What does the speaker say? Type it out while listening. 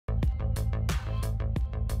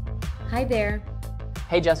Hi there.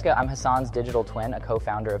 Hey Jessica, I'm Hassan's digital twin, a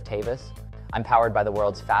co-founder of Tavus. I'm powered by the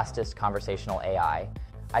world's fastest conversational AI.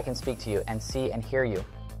 I can speak to you and see and hear you.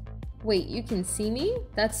 Wait, you can see me?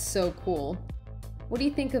 That's so cool. What do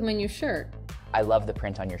you think of my new shirt? I love the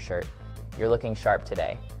print on your shirt. You're looking sharp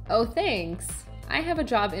today. Oh, thanks. I have a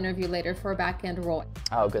job interview later for a back-end role.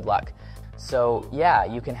 Oh, good luck. So yeah,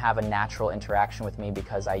 you can have a natural interaction with me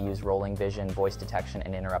because I use rolling vision, voice detection,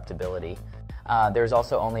 and interruptibility. There's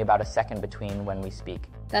also only about a second between when we speak.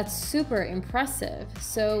 That's super impressive.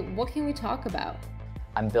 So what can we talk about?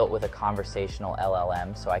 I'm built with a conversational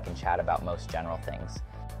LLM, so I can chat about most general things.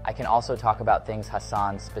 I can also talk about things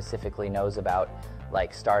Hassan specifically knows about,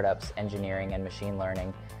 like startups, engineering, and machine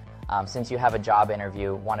learning. Since you have a job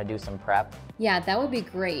interview, want to do some prep? Yeah, that would be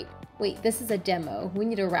great. Wait, this is a demo. We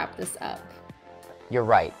need to wrap this up. You're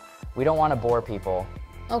right. We don't want to bore people.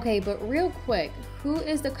 Okay, but real quick, who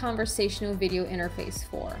is the conversational video interface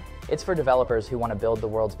for? It's for developers who want to build the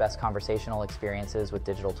world's best conversational experiences with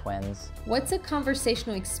digital twins. What's a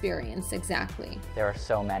conversational experience exactly? There are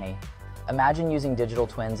so many. Imagine using digital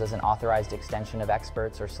twins as an authorized extension of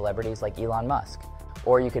experts or celebrities like Elon Musk.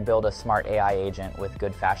 Or you could build a smart AI agent with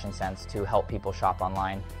good fashion sense to help people shop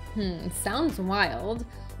online. Sounds wild.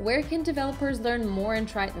 Where can developers learn more and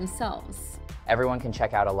try it themselves? Everyone can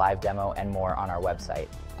check out a live demo and more on our website.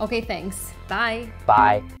 Okay, thanks. Bye.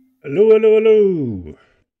 Bye. Hello, hello, hello.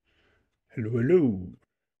 Hello, hello.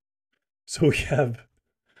 So we have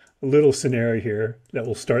a little scenario here that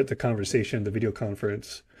will start the conversation, the video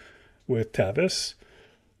conference with Tavus.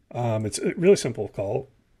 It's a really simple call.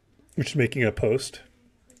 We're just making a post.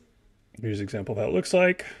 Here's an example of how it looks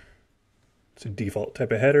like. It's a default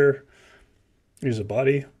type of header. Here's a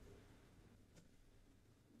body.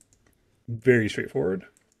 Very straightforward.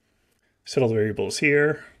 Set all the variables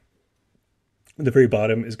here. At the very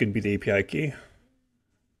bottom is going to be the API key.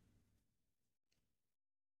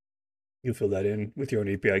 You'll fill that in with your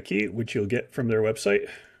own API key, which you'll get from their website,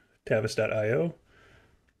 tavus.io.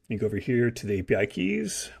 You go over here to the API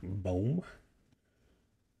keys. Boom.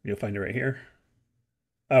 You'll find it right here.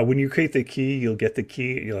 When you create the key, you'll get the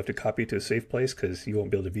key. You'll have to copy it to a safe place because you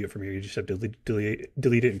won't be able to view it from here. You just have to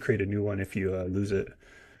delete it and create a new one if you lose it.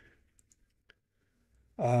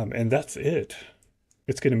 And that's it.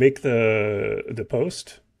 It's going to make the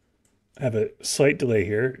post. Have a slight delay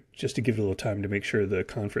here just to give it a little time to make sure the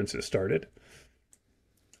conference is started.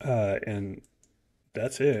 And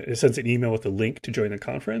that's it. It sends an email with a link to join the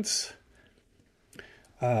conference.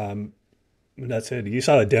 That's it. You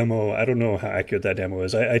saw a demo. I don't know how accurate that demo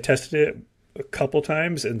is. I tested it a couple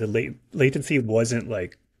times and the latency wasn't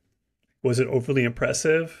overly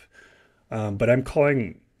impressive. But I'm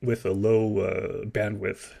calling with a low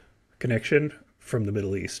bandwidth connection from the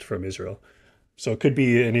Middle East, from Israel. So it could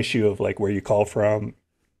be an issue of like where you call from,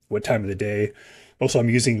 what time of the day. Also, I'm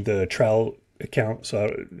using the trial account,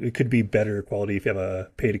 so it could be better quality if you have a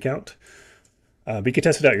paid account. But you can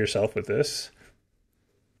test it out yourself with this.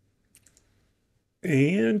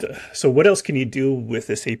 And so what else can you do with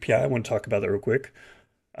this API? I want to talk about that real quick.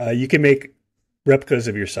 You can make replicas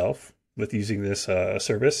of yourself with using this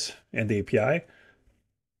service and the API.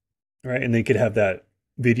 Right, and then you could have that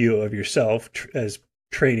video of yourself as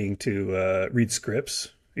training to read scripts.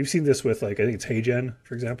 You've seen this with, like, I think it's HeyGen,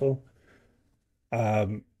 for example.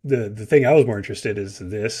 The thing I was more interested in is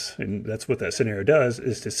this, and that's what that scenario does,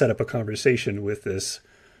 is to set up a conversation with this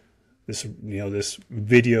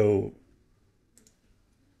video,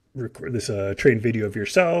 this trained video of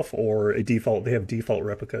yourself, or a default. They have default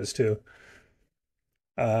replicas too.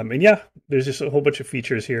 And yeah, there's just a whole bunch of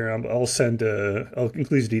features here. I'll include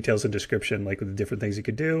these details in description, like with the different things you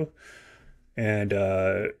could do. And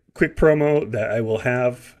quick promo that I will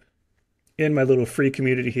have in my little free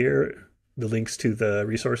community here, the links to the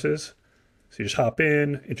resources. So you just hop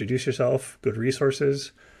in, introduce yourself, go to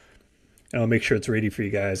resources, and I'll make sure it's ready for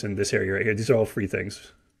you guys in this area right here. These are all free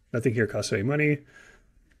things. Nothing here costs any money.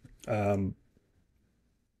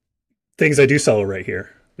 Things I do sell right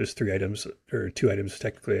here. There's 3 items, or 2 items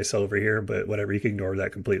technically I sell over here, but whatever, you can ignore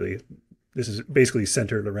that completely. This is basically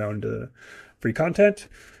centered around free content.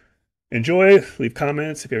 Enjoy, leave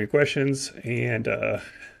comments if you have any questions, and have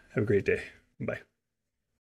a great day. Bye.